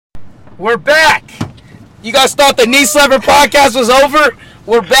We're back. You guys thought the Knee Slapper podcast was over?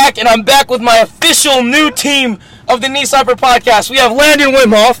 We're back, and I'm back with my official new team of the Knee Slapper podcast. We have Landon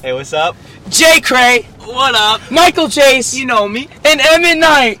Wimhoff. Hey, what's up? Jay Cray. What up? Michael Chase. You know me. And Emmett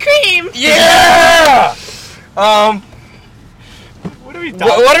Knight. Cream. Yeah! What are we talking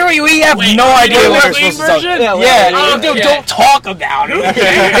What are we? We have no idea what we're supposed to talk about. Yeah, okay. don't talk about it. We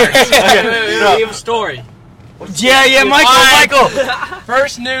have a story. Yeah, Michael.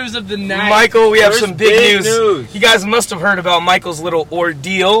 First news of the night. Michael, we have First some big news. news. You guys must have heard about Michael's little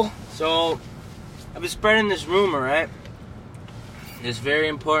ordeal. So, I've been spreading this rumor, right? This very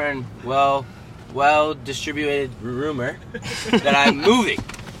important, well-distributed rumor that I'm moving,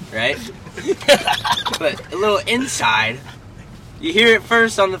 right? But a little inside, you hear it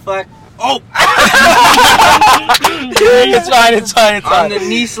first on the It's fine. on the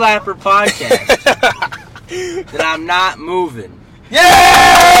Knee Slapper podcast that I'm not moving. Yeah!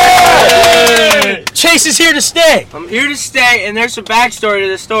 Chase is here to stay. I'm here to stay, and there's some backstory to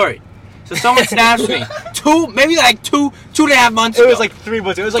this story. So someone snaps me two and a half months ago. It was like 3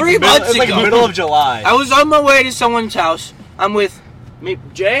 months. It was like 3 months ago. middle of July. I was on my way to someone's house. I'm with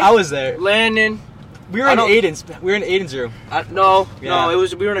Jay. I was there. Landon. We were in Aiden's room. No, Yeah. we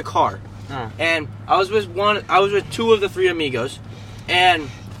were in a car, and I was with two of the three amigos, and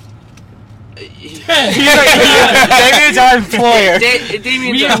Damien's our employer.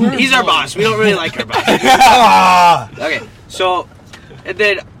 Damien's he's our boss. We don't really like our boss. Okay, so and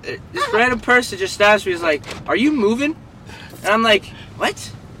then this random person just snaps me. He's like, "Are you moving?" And I'm like, "What?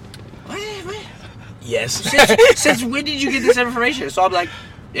 What? Yes. Since when did you get this information?" So I'm like,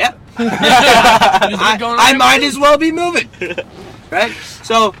 "Yeah, I might as well be moving." Right?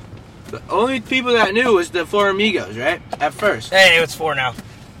 So the only people that knew was the four amigos, right? At first. Hey, it's 4 now.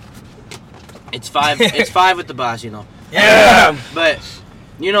 It's 5. It's 5 with the boss, you know. Yeah. But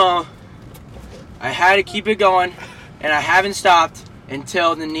I had to keep it going, and I haven't stopped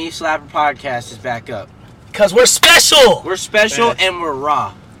until the Knee Slapper podcast is back up. Because we're special. We're special and we're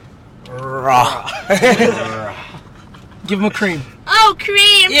raw. Raw. Give him a cream. Oh,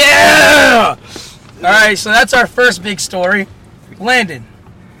 cream! Yeah! Alright, so that's our first big story. Landon,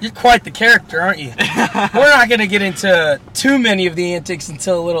 you're quite the character, aren't you? We're not going to get into too many of the antics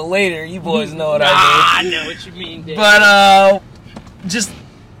until a little later. You boys know what I mean. I know what you mean, Dave. But, just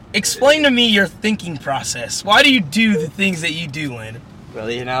explain to me your thinking process. Why do you do the things that you do, Landon?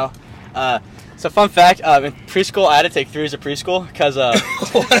 Really, so fun fact, in preschool, I had to take 3 years of preschool, because, shut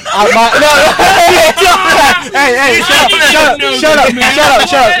up,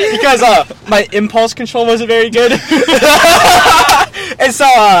 because, my impulse control wasn't very good, and so,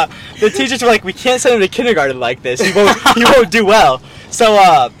 the teachers were like, we can't send him to kindergarten like this, he won't do well,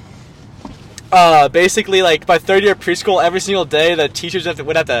 so, basically, like, by 3rd year of preschool, every single day, the teachers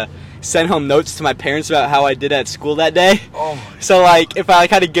would have to send home notes to my parents about how I did at school that day. Oh my. So, like, if I,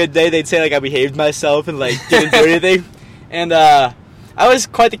 had a good day, they'd say, like, I behaved myself and, like, didn't do anything. And, I was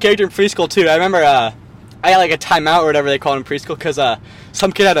quite the character in preschool, too. I remember, I got, like, a timeout or whatever they call it in preschool because,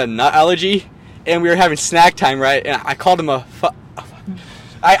 some kid had a nut allergy, and we were having snack time, right? And I called him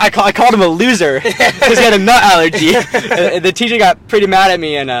I called him a loser because he had a nut allergy. And the teacher got pretty mad at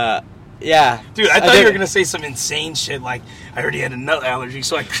me, and, yeah. Dude, I thought you were going to say some insane shit like, I heard he had a nut allergy,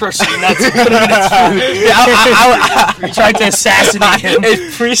 so I crushed your nuts and put them in his food. I You tried to assassinate him. in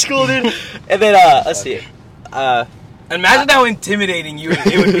preschool, dude. And then, let's see. Imagine how intimidating it would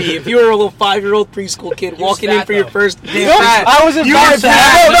be if you were a little 5-year-old preschool kid walking in for your first day. I wasn't fat.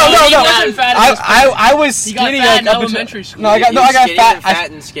 No. He wasn't fat. I was He got skinny. fat in like, up elementary school. No, I got fat. Fat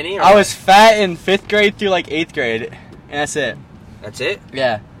and skinny. Or I was fat in 5th grade through like 8th grade, and that's it. That's it.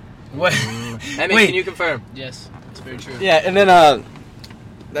 Yeah. What? Emmett, Wait. can you confirm? Yes, it's very true. Yeah, and then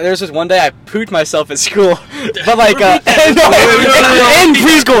there was this one day I pooped myself at school, but like in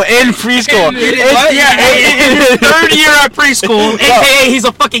preschool. In 3rd year at preschool, aka he's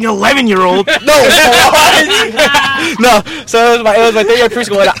a fucking 11-year-old. No, so it was my 3rd year of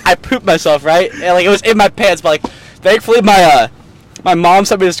preschool, and I pooped myself, right? And like it was in my pants, but like thankfully my mom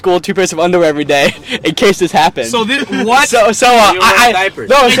sent me to school 2 pairs of underwear every day in case this happened. So this what? So You were wearing diapers.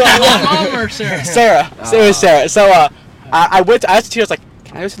 No, Mom or Sarah? Sarah. It was Sarah. So I went to, I asked the teacher, I was like,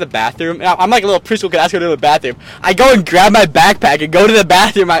 can I go to the bathroom? And I'm like a little preschool kid, I asked her to go to the bathroom. I go and grab my backpack and go to the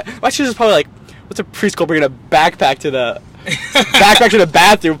bathroom. My teacher was probably like, what's a preschool bringing a backpack to the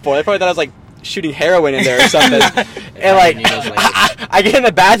bathroom for? They probably thought I was like shooting heroin in there or something. And like, I get in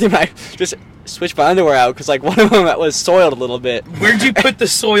the bathroom, I just switch my underwear out because like one of them was soiled a little bit. Where'd you put the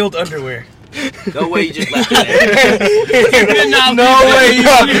soiled underwear? No way you just left it there. You did not No leave way it. you You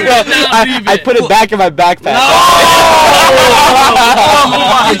did not leave I it. put it back in my backpack.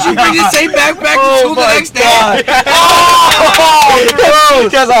 Did you bring the same backpack to school the next day?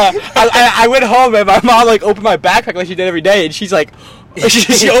 Because I went home and my mom like opened my backpack like she did every day, and she's like,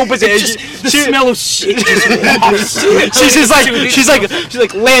 she opens it. And The smell of shit just she's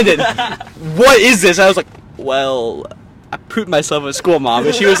like, Landon, what is this? I was like, well, I pooped myself at school, Mom.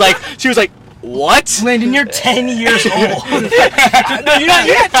 And she was like, what? Landon, you're 10 years old. No, you're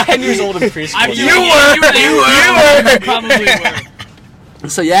not 10 years old in preschool. You were. You probably were.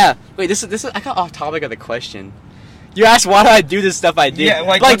 So yeah, wait, this is I got off topic of the question. You asked why do I do this stuff I do? Yeah,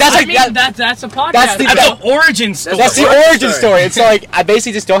 like, that's I like mean, that's a podcast. that's the- That's the origin story. that's the origin origin story. story. It's like I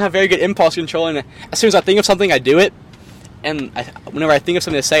basically just don't have very good impulse control, and as soon as I think of something, I do it. And whenever I think of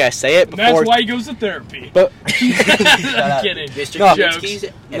something to say, I say it before. That's why he goes to therapy. But I'm kidding. Mr. No. Kaminski's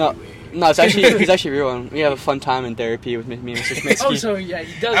no, everywhere. no, it's actually he's actually real. And we have a fun time in therapy with me and Mr. Kaminsky. Oh, so yeah,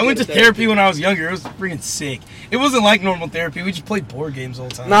 he does. I went go to therapy when I was younger. It was freaking sick. It wasn't like normal therapy. We just played board games all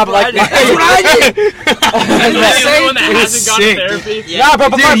the time. Nah, but like, That's what I did. Are you the only one that It was hasn't gone to sick. therapy? nah, bro,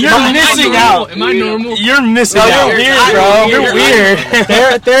 but Dude, you're my- missing Am I out. normal? Am I normal? You're missing No, out. you're weird, not bro. normal. You're You're weird.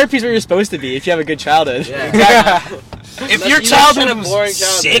 Therapy's where you're supposed to be if you have a good childhood. Yeah. If You your just had a childhood boring was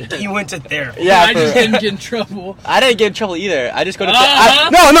childhood. sick, you went to therapy. Yeah, I just for- didn't get in trouble. I didn't get in trouble either. I just go to Uh-huh.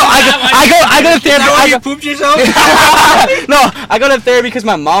 I go to Is therapy. that why I you go, pooped yourself? no, I go to therapy because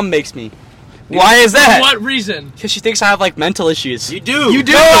my mom makes me. Why is For that? what reason? Because she thinks I have like mental issues. You do. You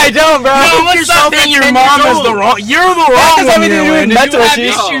do. No, I don't, bro. No, let's not think your mom is the wrong. You're the wrong That has one. everything to do with Landon. mental You have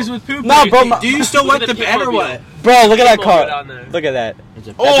issues. issues with pooping. No, bro, Do you still wet the bed or what? Bro, look at that People car. go down there. Look at that.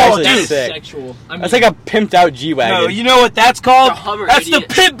 Oh, actually dude. sick. Sexual. I mean, That's like a pimped out G-Wagon. No, you know what that's called? The Hummer, That's idiot.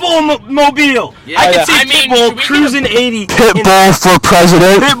 the Pitbull mobile. Yeah. I Yeah. can see I mean, Pitbull should we cruising 80. Pitbull for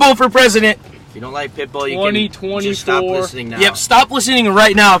president. Pitbull for president. If you don't like Pitbull, you 2024. can just stop listening now. Yep, stop listening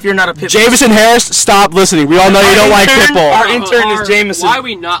right now if you're not a Pitbull. Jameson Harris, stop listening. We all know you don't like Our Pitbull. intern is Jameson. Why are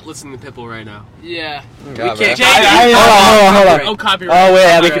we not listening to Pitbull right now? yeah. We can't. Hold on. Oh, copyright. Oh wait,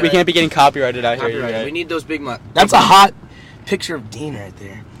 yeah, we Copyright. can't be getting copyrighted out here. You're Copyright. right. We need those big mugs. That's a hot picture of Dean right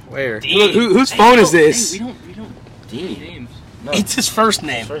there. Where? Whose phone is this? We don't Dean. names. No. It's his first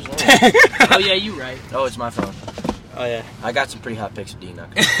name. Oh yeah, you right. Oh, it's my phone. Oh yeah. I got some pretty hot pics of Dean.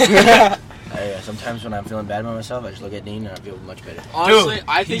 Sometimes when I'm feeling bad about myself, I just look at Dean and I feel much better. Honestly, Dude,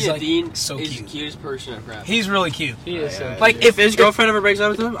 I think he's, that like, Dean so is cute. the cutest person at crap. He's really cute. He is so. Like, If his girlfriend ever breaks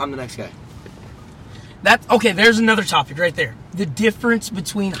up with him, I'm the next guy. That's okay. There's another topic right there. The difference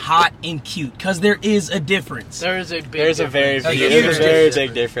between hot and cute, because there is a difference. There is a big. There's a very A big, huge there's a very difference.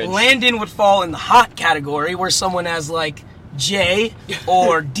 big difference. Landon would fall in the hot category, where someone as like Jay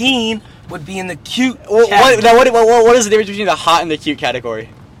or Dean would be in the cute. What, category. what is the difference between the hot and the cute category?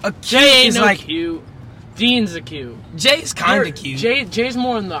 A cute Jay ain't is no like cute. Dean's a cute. Jay's kind of cute. Jay's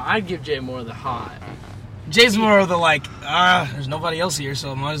more in the. I'd give Jay more of the hot. Jay's more of the like, there's nobody else here,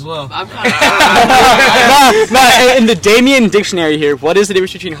 so might as well. I'm kind of. no, in the Damien dictionary here, what is the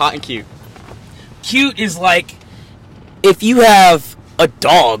difference between hot and cute? Cute is like, if you have a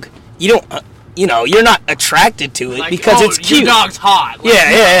dog, you don't, you're not attracted to it Like, because it's cute. Your dog's hot. Like,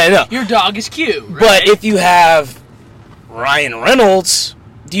 Yeah, no. Your dog is cute. Right? But if you have Ryan Reynolds,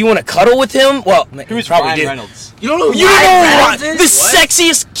 do you want to cuddle with him? Well, Who's probably Ryan do. Reynolds? You don't know You know the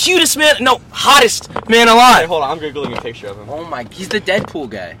sexiest, cutest man, hottest man Hey, alive. hold on, I'm googling a picture of him. Oh my, he's the Deadpool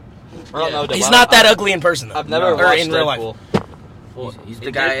guy. I don't know. He's not that ugly in person though. I've never or watched in real life. Deadpool. He's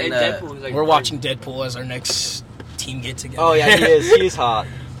the guy in the. Deadpool is like We're watching Deadpool as our next team get together. Oh yeah, he is. He's hot.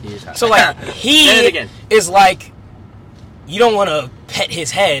 He is hot. So like Say it he again. is like, you don't want to pet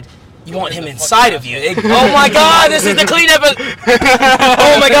his head. You want him inside of you. Oh my God! This is the clean episode.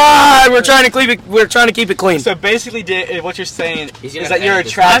 Oh my God! We're trying to keep it. We're trying to keep it clean. So basically, what you're saying He's is gonna that you're edit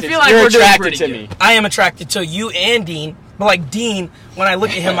this. attracted. I feel like you're we're doing attracted pretty to good. me. I am attracted to you and Dean, but like Dean, when I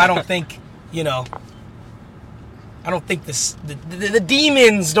look at him, I don't think I don't think the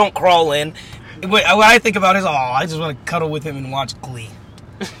demons don't crawl in. What I think about is, I just want to cuddle with him and watch Glee.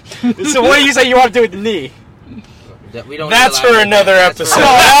 So what do you say you want to do with me? We don't That's need to for elaborate. another That's episode.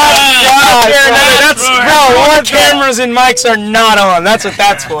 Oh, All the cameras and mics are not on. That's what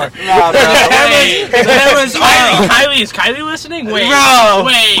that's for. Cameras are. Kylie, is Kylie listening? Wait. Bro.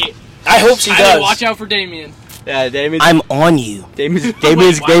 Wait. I hope she Kylie, does. watch out for Damien. Yeah, Damien's I'm on you. Damien's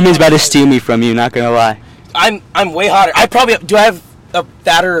about to steal me from you. Not gonna lie. I'm way hotter. I probably do. I have a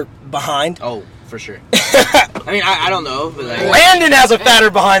fatter behind. Oh, for sure. I mean, I don't know, but like, Landon has a fatter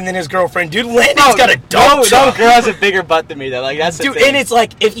behind than his girlfriend, dude. Landon's got a dump No truck. girl has a bigger butt than me though. Like that's the Dude, thing. and it's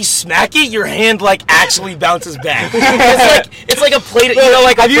like if you smack it, your hand like actually bounces back. It's like a plate. You know,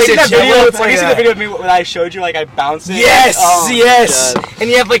 like a have you plate seen of that video? Jell-O, it's Have like you seen that. the video of me when I showed you like I bounced it? Yes, Oh, yes. God. And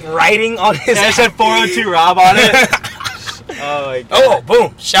you have like writing on his. Yeah, it said 402 Rob on it. Oh my God. Oh,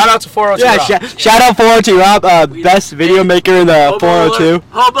 boom! Shout out to 402 Yeah, Rob. shout out 402 Rob, best video maker in the 402.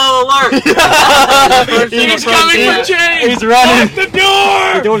 Hobo alert! He's coming for change. He's running. the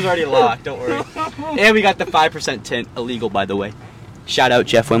door. The door's already locked. Don't worry. And we got the 5% tint, illegal by the way. Shout out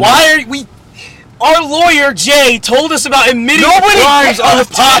Jeff Wimmer. Why are we? Our lawyer Jay told us about admitting crimes on the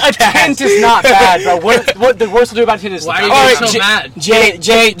A tint podcast. is not bad, bro. What the worst to do about tint is Why are you All right, so mad? Jay,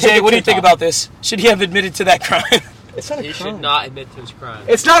 Take what do you the think tint about this? Should he have admitted to that crime? It's not a He crime. should not admit to his crime.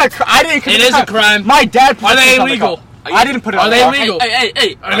 It's not a crime. I didn't commit It is a crime. My dad put Are they this on the illegal? car. I didn't put it on Are the they car. illegal?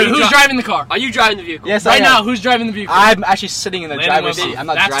 Hey! Who's driving the car? Are you driving the vehicle? Yes, Right I am. now, who's driving the vehicle? I'm actually sitting in the Landon driver's Wimmer. seat. I'm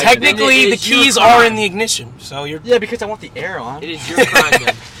not That's driving. Technically, It the is your keys crime. are in the ignition, so you're. Yeah, because I want the air on. It is your crime,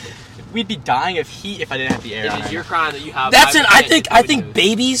 then. We'd be dying of heat if I didn't have the air on. It is your crime that you have. That's an. 5% I think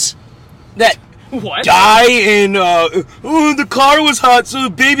babies that What? die in. Oh, the car was hot, so the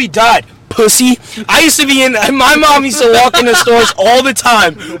baby died. Pussy. I used to be in. My mom used to walk into stores all the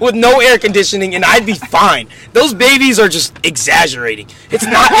time with no air conditioning, and I'd be fine. Those babies are just exaggerating. It's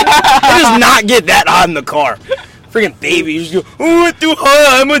not. It does not get that hot in the car. Freaking baby, you just go. Oh, it's too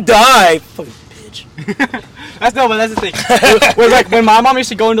hot. I'm gonna die. Fucking bitch. But that's the thing. Where, like when my mom used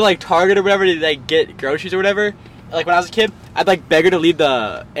to go into like Target or whatever to like get groceries or whatever, like when I was a kid, I'd like beg her to leave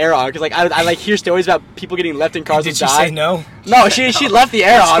the air on because like I like hear stories about people getting left in cars Did and she die. say no? No, she left the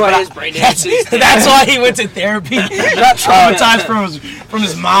air on. But That's why he went to therapy. He got traumatized from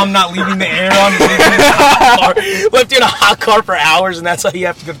his mom not leaving the air on. Leaving him in a hot car. Left you in a hot car for hours, and that's why you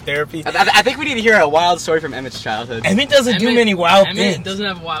have to go to therapy. I think we need to hear a wild story from Emmett's childhood. Emmett doesn't do Emmett- many wild Emmett things. doesn't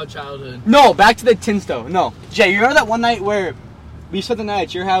have a wild childhood. No, back to the tints though. No, Jay, you remember that one night where we spent the night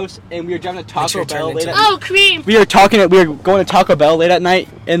at your house and we were driving to Taco your Bell turn late into- at Oh, cream. We were going to Taco Bell late at night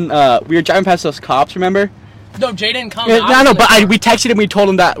and we were driving past those cops. Remember? No, Jay didn't come. No, but we texted him. We told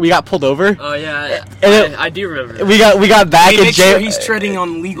him that we got pulled over. Oh yeah, And I do remember. We got back Hey, and make Jay. sure he's treading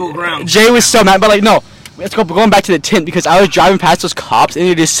on legal ground. Jay was so mad, but like no. Let's go. Going back to the tint because I was driving past those cops and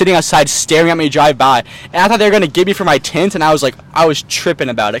they're just sitting outside staring at me drive by, and I thought they were gonna get me for my tint, and I was tripping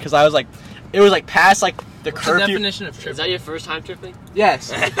about it because I was like, it was like past like the What's the curfew. definition of Is tripping? that your first time tripping?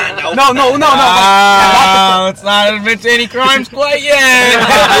 Yes. No. No. Let's not admit to any crimes quite yet.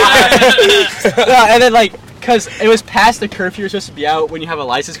 Yeah, and then like, cause it was past the curfew you're supposed to be out when you have a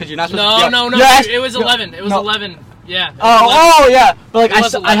license, cause you're not supposed to be out. No. Yes. It was 11. It was No. 11. Yeah. it was 11. Oh yeah, but like It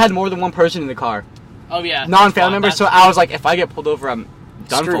was I 11. had more than one person in the car, Oh yeah. non-family members. So That's- I was like, if I get pulled over, I'm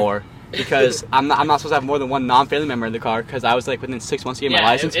done Screwed. for, because I'm not supposed to have more than one non-family member in the car, because I was like within 6 months to get my Yeah,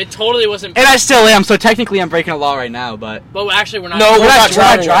 license, it totally wasn't. and I still am. So technically, I'm breaking a law right now, but But actually, we're not. No, we're not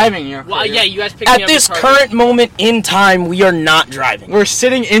driving. driving here. Well, yeah, you guys picked me At up this at Target. current moment in time, we are not driving. We're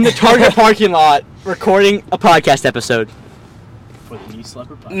sitting in the Target parking lot recording a podcast episode. For the Knee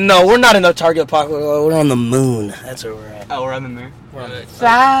Slapper Podcast. No, we're not in the Target pocket. We're on the moon. That's where we're at. Oh, we're on there.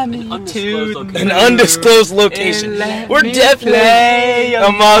 Fly me to An undisclosed location. We're Play definitely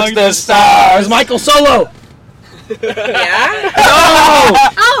amongst the stars. Michael Solo. Yeah? No.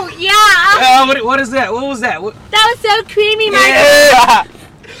 Oh, yeah. What is that? What was that? What? That was so creamy, Michael. Yeah.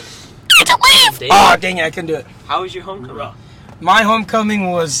 Dave, Oh, dang it, I couldn't do it. how was your homecoming? My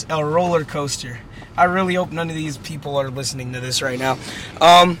homecoming was a roller coaster. I really hope none of these people are listening to this right now.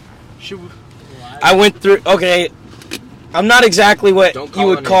 I went through. Okay, I'm not exactly what Don't you call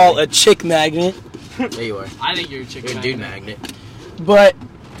would on call anything. a chick magnet, There you are. I think you're a chicken. You're a dude magnet. but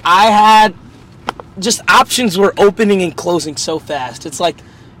I had just options were opening and closing so fast. It's like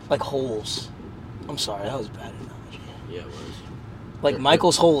holes. I'm sorry, that was a bad analogy. Yeah, it was. Like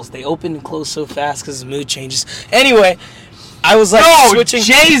Michael's holes, they open and close so fast because his mood changes. Anyway, I was like switching.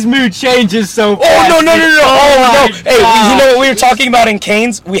 Jay's mood changes so Oh fast. no! Oh no! Hey, God. you know what we were talking about in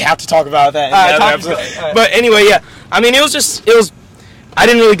Canes? We have to talk about that. In Alright, the other talk about episode. it. Alright. But anyway, yeah. I mean, it was. I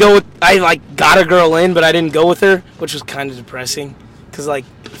didn't really go with. I like got a girl in, but I didn't go with her, which was kind of depressing, cause like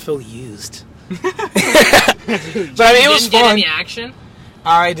I feel used. But I mean, it was Didn't get fun. any action.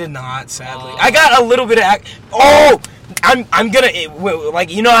 I did not, sadly. I got a little bit of I'm gonna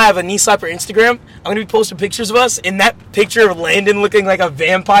like, you know, I have a knee slapper Instagram. I'm gonna be posting pictures of us, and that picture of Landon looking like a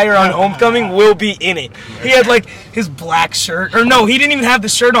vampire on homecoming will be in it. He had like his black shirt, or no, he didn't even have the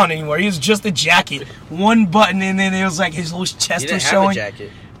shirt on anymore. He was just a jacket, one button, and then it was like his whole chest You was didn't have a showing.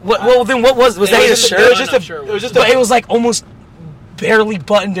 jacket. Well, then what was that his shirt? It was just a. It was just But a. it was like almost barely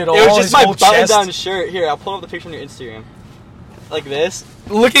buttoned at all. It was just his my whole chest. button-down shirt. Here, I'll pull up the picture on your Instagram. Like this.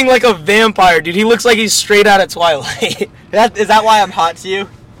 Looking like a vampire, dude. He looks like he's straight out of Twilight. Is that why I'm hot to you?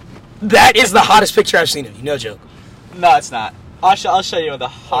 That is the hottest picture I've seen of you. No joke. No, it's not. I'll show you the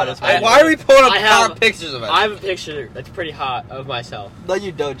hottest one. Why are we pulling up I have- hot pictures of us? I have a picture that's pretty hot of myself. No,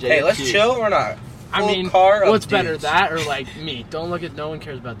 you don't, Jay. Hey, let's Cute. chill or not? I Full mean, car of what's better, dudes. that or like me? Don't look at. No one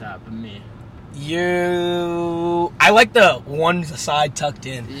cares about that, but me. I like the one side tucked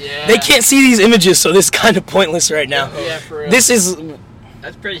in. Yeah. They can't see these images, so this is kind of pointless right now. Yeah, for real. This is.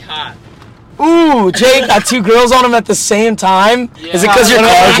 That's pretty hot. Ooh, Jay got two girls on him at the same time. Yeah. Is it because your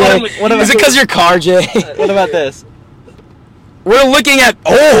What car, about- Jay? what about- Is it because your car, Jay? What about this? We're looking at.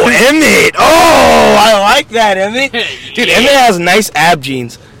 Oh, Emmett. Oh, I like that, Emmett. Dude, Yeah. Emmett has nice ab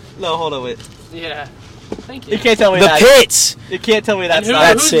jeans. No, hold on, wait. Yeah. Thank you. You can't tell me The that. pits. You can't tell me that's Who, not.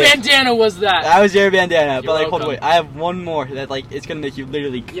 That's whose it. bandana was that? That was your bandana. You're But like, hold on, welcome. wait. I have one more that like it's gonna make you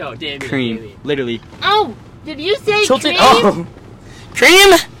literally Yo, damn it, cream. Davey. Literally. Oh, did you say Tilted. cream? Oh.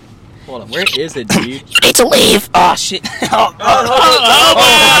 Cream? Hold on. Where is it, dude? You need to leave. Oh, shit.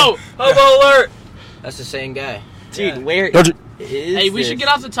 Oh, Hobo alert! That's the same guy. Dude, where Don't you- is hey, we this? should get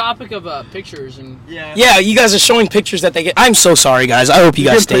off the topic of pictures and. Yeah. Yeah, you guys are showing pictures that they get. I'm so sorry, guys. I hope you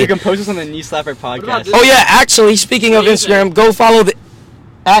guys You stay. can post this on the Knee Slapper about podcast. this? Oh yeah, actually, speaking of What is Instagram, go follow the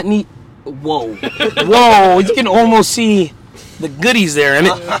Whoa, whoa! You can almost see the goodies there,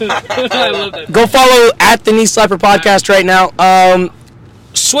 Emmett. I love that. Go follow at the Knee Slapper podcast right now.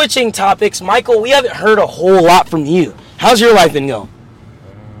 Switching topics, Michael. We haven't heard a whole lot from you. How's your life been going?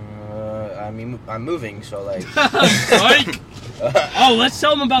 I mean, I'm moving, so like. Mike. Oh, let's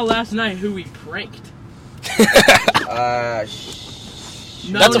tell them about last night. Who we pranked. Uh,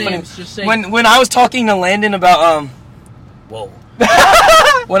 No That's a names. funny. Just say. When I was talking to Landon about whoa.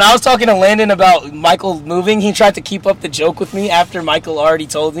 When I was talking to Landon about Michael moving, he tried to keep up the joke with me after Michael already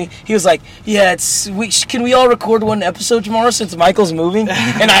told me. He was like, "Yeah, can we all record one episode tomorrow since Michael's moving?"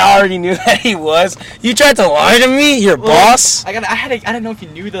 And I already knew that he was. You tried to lie to me, your boss. I didn't know if you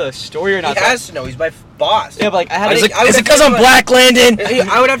knew the story or he not. has to know. He's my boss. Yeah, but like I had. Is to, it because I'm black, Landon?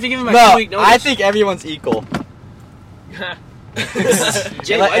 I would have to give him a no, 2-week notice. I think everyone's equal.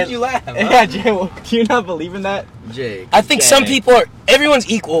 Jay, why'd you laugh? Huh? Yeah, Jay, do you not believe in that? Jake. I think some people are. Everyone's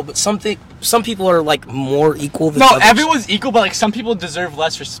equal, but some people are like more equal than No, others. everyone's equal, but like some people deserve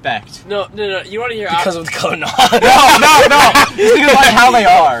less respect. No. You want to hear? because of the color. No, No. It's because like how they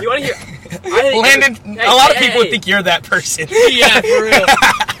are. You want to hear? I think Landon. Hey, a lot of hey, people hey. think you're that person. Yeah, for real.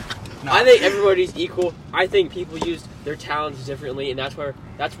 I think everybody's equal. I think people use their talents differently, and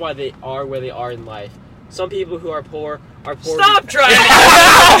that's why they are where they are in life. Some people who are poor are poor. Stop trying to.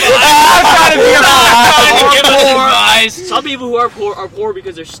 give us advice. Some people who are poor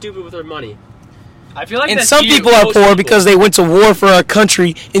because they're stupid with their money. I feel like And that's some you. people are most poor people. because they went to war for our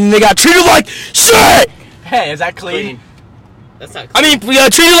country and they got treated like shit. Hey, is that clean? That's not. I mean, we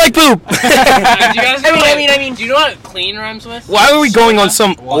got treated like poop. Do you guys know I mean, do you know what clean rhymes with? Why are we going on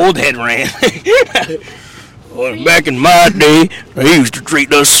some old head rant? Well, back in my day, they used to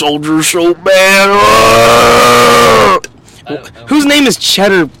treat us soldiers so bad. Whose name is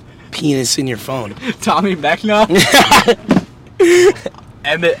Cheddar Penis in your phone? Tommy Mechna.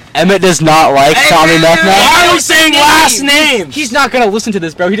 Emmett does not like Tommy Why Mechna. are we saying last names? He's not gonna listen to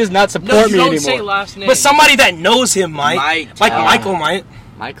this, bro. He does not No, support you me don't anymore. say last name. But somebody that knows him might. Might. Like Michael might.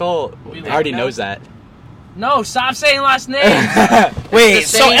 Michael already knows that. No, stop saying last name. Wait, the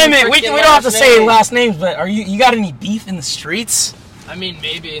so same Emmett, we freaking don't have to last say name. last names, but you got any beef in the streets? I mean,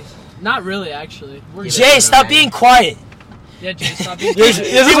 maybe. Not really, actually. We're good. Jay, stop being quiet. Yeah, Jay, stop being. This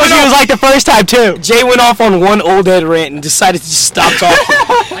is what he was like the first time too. Jay went off on one old head rant and decided to just stop talking.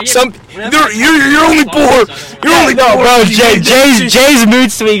 You're only poor. You're only No, poor. bro. Jay's mood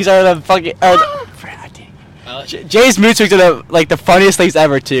swings are the fucking. Jay's mood swings are the funniest things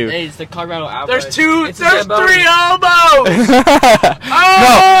ever too. Hey, it's the Colorado Avalanche. There's two. It's a There's Zamboni. 3 elbows.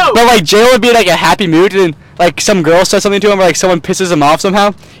 No, but like Jay would be in like a happy mood and like some girl says something to him or like someone pisses him off somehow,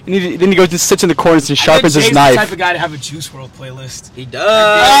 and then he goes and sits in the corners and sharpens his knife. type of guy to have a Juice WRLD playlist. He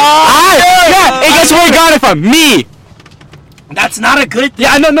does. Yeah, and guess where he got it from? Me. That's not a good thing.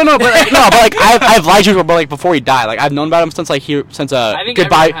 Yeah, no, but like I've liked you, but like before he died, like I've known about him since I think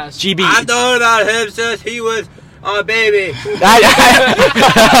goodbye everyone has. GB. I've known about him since he was a baby.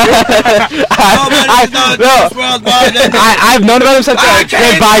 Nobody's known Juice WRLD more than I've known about him since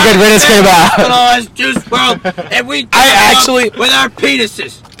goodbye good riddance came out. Illinois Juice WRLD, and we I actually- with our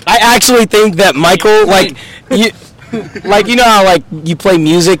penises. I actually think that Michael, like, Like, you know how, like, you play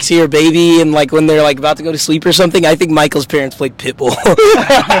music to your baby and, like, when they're, like, about to go to sleep or something? I think Michael's parents played Pitbull.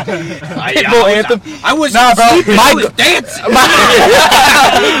 Pitbull anthem. I was Nah, bro. sleeping. I was dancing.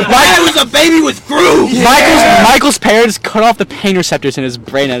 I was a baby with grooves. Michael's parents cut off the pain receptors in his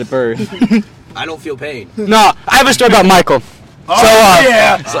brain at birth. I don't feel pain. No, I have a story about Michael. So,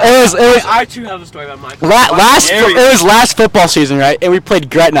 so it was I too have a story about Michael. it was last football season, right? And we played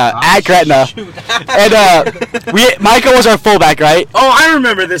Gretna at Gretna, and Michael was our fullback, right? Oh, I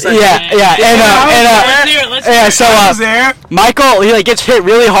remember this. So Michael, he like gets hit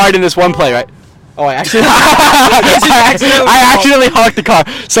really hard in this one play, right? Oh, I accidentally honked the car.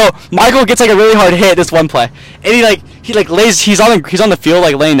 So Michael gets like a really hard hit this one play, and he lays he's on the field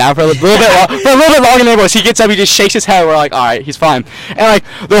like laying down for a little bit longer than everyone. So he gets up, he just shakes his head. We're like, all right, he's fine. And like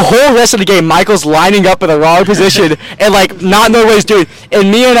the whole rest of the game, Michael's lining up in the wrong position and like not knowing what he's doing.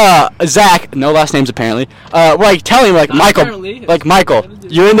 And me and Zach, no last names apparently, we're like telling him like Michael,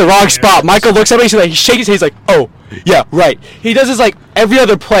 you're in the wrong spot. Michael looks at me, he shakes his head, he's like, oh. Yeah, right. He does this like every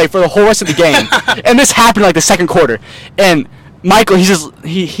other play for the whole rest of the game, and this happened like the second quarter. And Michael, he just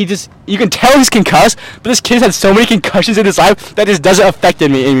you can tell he's concussed, but this kid's had so many concussions in his life that just doesn't affect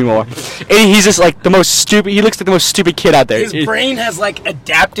him anymore. And he's just like the most stupid. He looks like the most stupid kid out there. His brain has like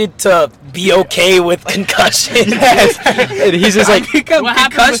adapted to be okay with concussion. Yes. And he's just like I'm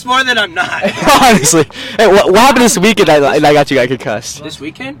concussed more than I'm not. Honestly, hey, what happened this weekend? I got you concussed. This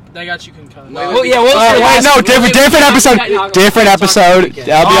weekend? I got you concussed. Different episode. Different episode.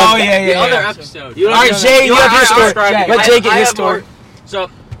 The other episode. All right, Jay, you have your story. Let Jay get his story. So,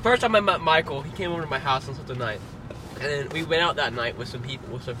 first time I met Michael, he came over to my house on something night. And then we went out that night with some people,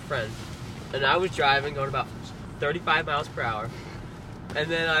 with some friends. And I was driving, going about 35 miles per hour. And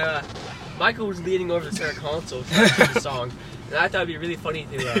then Michael was leaning over the center console to sing the song. And I thought it'd be really funny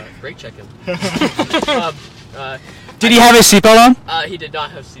to brake check him. Did he have his seatbelt on? He did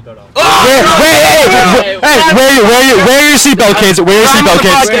not have seatbelt on. Wear your seatbelt, kids. Wear your seatbelt,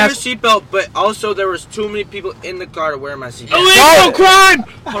 kids. Wear your seatbelt, but also there was too many people in the car to wear my seatbelt. Illegal crime!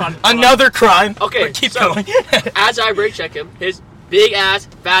 Hold on. Another crime. Okay, keep so, going. As I brake check him, his big ass,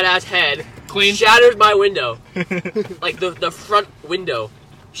 fat ass head shatters my window. Like the front window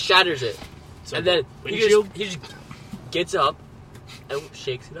shatters it. So and then he just gets up and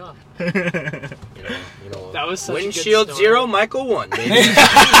shakes it off. You know, that was such windshield a good 0, Michael 1, baby.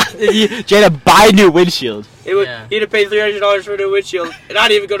 You had to buy a new windshield. He'd have to pay $300 for a new windshield and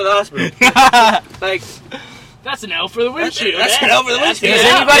not even go to the hospital. Like, that's an L for the windshield. That's an L for the windshield. Does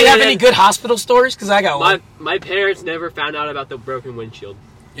anybody have any good hospital stories? Because I got one. My parents never found out about the broken windshield.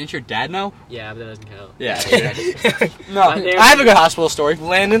 Didn't your dad know? Yeah, but that doesn't count. Yeah. No, I have a good hospital story.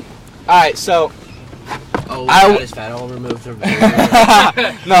 Landon? Alright, so... Oh, that is fat. I'll remove the...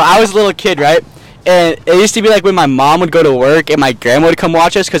 No, I was a little kid, right? And it used to be like when my mom would go to work and my grandma would come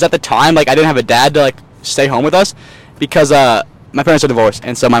watch us, because at the time, like, I didn't have a dad to, like, stay home with us, because, my parents are divorced,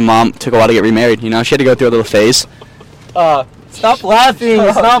 and so my mom took a while to get remarried, you know? She had to go through a little phase. Stop laughing.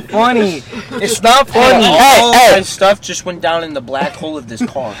 It's not funny. It's not funny. Hey. And stuff just went down in the black hole of this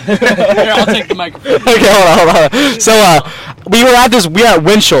car. Here, I'll take the microphone. Okay, hold on. So, we were at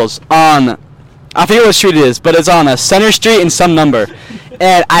Winchell's on, I forget what street it is, but it's on Center Street and some number.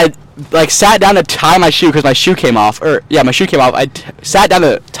 And I, like, sat down to tie my shoe because my shoe came off. My shoe came off. I sat down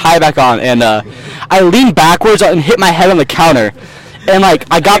to tie it back on, and I leaned backwards and hit my head on the counter. And, like,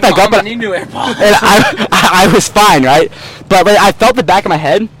 I got back up, and I was fine, right? But, like, I felt the back of my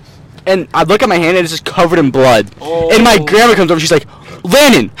head, and I look at my hand, and it's just covered in blood. Oh. And my grandma comes over, she's like,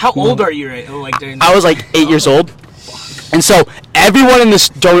 Landon! How old are you right? I was, like, 8 years old. And so, everyone in this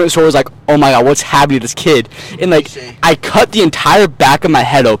donut store was like, oh my god, what's happening to this kid? And, like, I cut the entire back of my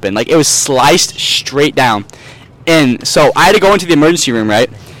head open. Like, it was sliced straight down. And so, I had to go into the emergency room,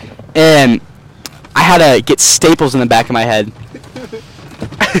 right? And I had to get staples in the back of my head.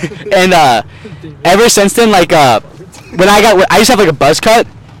 And ever since then, like, when I used to have like a buzz cut,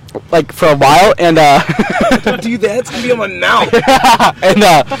 like, for a while, and don't do that. It's gonna be on my mouth. And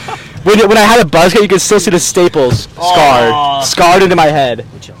when I had a buzz cut, you could still see the staples scarred into my head.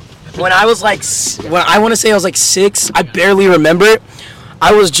 When I was like, I want to say I was like 6, I barely remember it.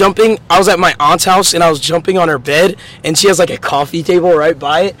 I was at my aunt's house, and I was jumping on her bed, and she has like a coffee table right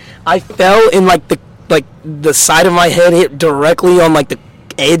by it. I fell, and like the side of my head hit directly on like the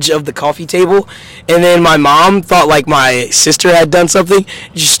edge of the coffee table, and then my mom thought like my sister had done something,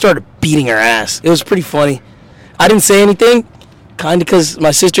 and she started beating her ass. It was pretty funny. I didn't say anything, kind of because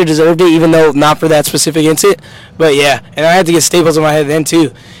my sister deserved it, even though not for that specific incident. But yeah, and I had to get staples in my head then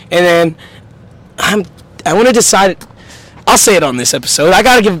too. And then I want to decide. I'll say it on this episode. I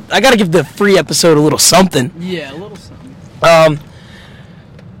gotta give the free episode a little something. Yeah, a little something.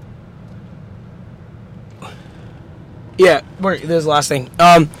 Yeah, there's the last thing.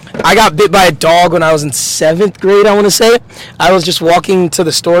 I got bit by a dog when I was in 7th grade, I want to say. I was just walking to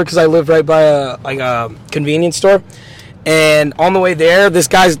the store because I live right by a convenience store. And on the way there,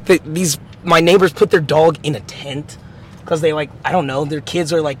 my neighbors put their dog in a tent because they, like, I don't know, their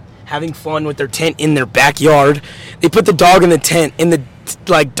kids are, like, having fun with their tent in their backyard. They put the dog in the tent, and the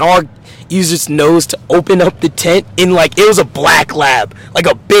dog used its nose to open up the tent, and, like, it was a black lab, like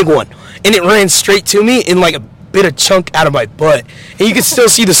a big one. And it ran straight to me in, like, a bit of chunk out of my butt, and you could still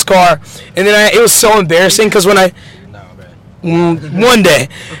see the scar. And then it was so embarrassing because when one day,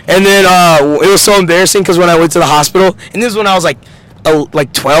 and then it was so embarrassing because when I went to the hospital, and this is when I was like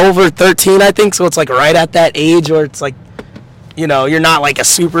 12 or 13, I think, so it's like right at that age where it's like, you know, you're not like a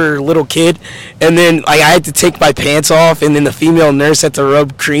super little kid. And then like I had to take my pants off, and then the female nurse had to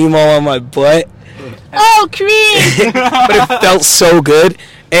rub cream all on my butt. Oh, cream! But it felt so good.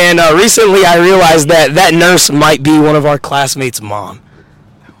 And recently I realized that nurse might be one of our classmates' mom.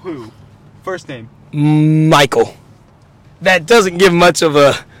 Who? First name? Michael. That doesn't give much of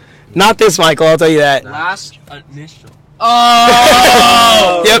a... Not this Michael, I'll tell you that. Last initial.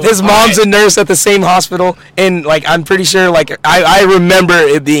 Oh! Yep, his mom's a nurse at the same hospital. And, like, I'm pretty sure, like, I remember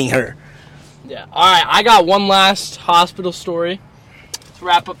it being her. Yeah. All right, I got one last hospital story to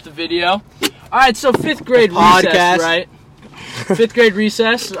wrap up the video. All right, so 5th grade recess, right? 5th grade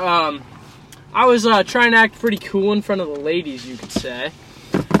recess. I was trying to act pretty cool in front of the ladies, you could say.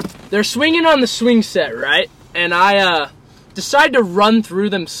 They're swinging on the swing set, right? And I decided to run through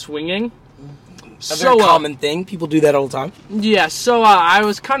them swinging. A very common thing. People do that all the time. Yeah, so I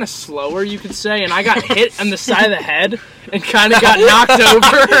was kind of slower, you could say, and I got hit on the side of the head and kind of got knocked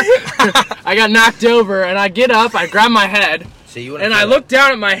over. I got knocked over, and I get up, I grab my head, and I look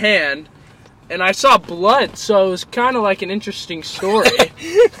down at my hand, and I saw blood, so it was kind of like an interesting story.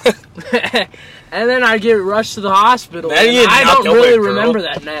 And then I get rushed to the hospital, and I don't really remember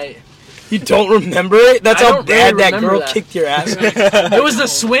that night. You don't remember it? That's how bad that girl kicked your ass. It was the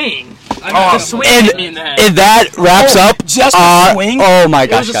swing. The swing hit me in the head. And that wraps up just the swing? Oh my It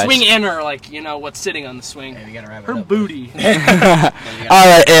gosh, was a swing and her, like, you know, what's sitting on the swing. Her booty.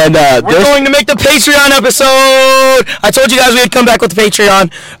 Alright, and we're going to make the Patreon episode. I told you guys we'd come back with the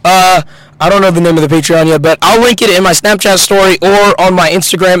Patreon. I don't know the name of the Patreon yet, but I'll link it in my Snapchat story or on my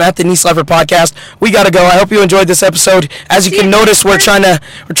Instagram at the Niece Lifer Podcast. We gotta go. I hope you enjoyed this episode. As you can notice, we're trying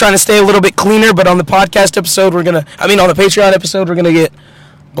to stay a little bit cleaner, but on the podcast episode, on the Patreon episode, we're gonna get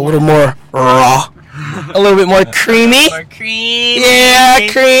a little more raw, a little bit more creamy. More cream. Yeah,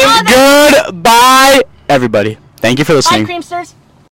 cream. Goodbye, everybody. Thank you for listening. Hi, Creamsters.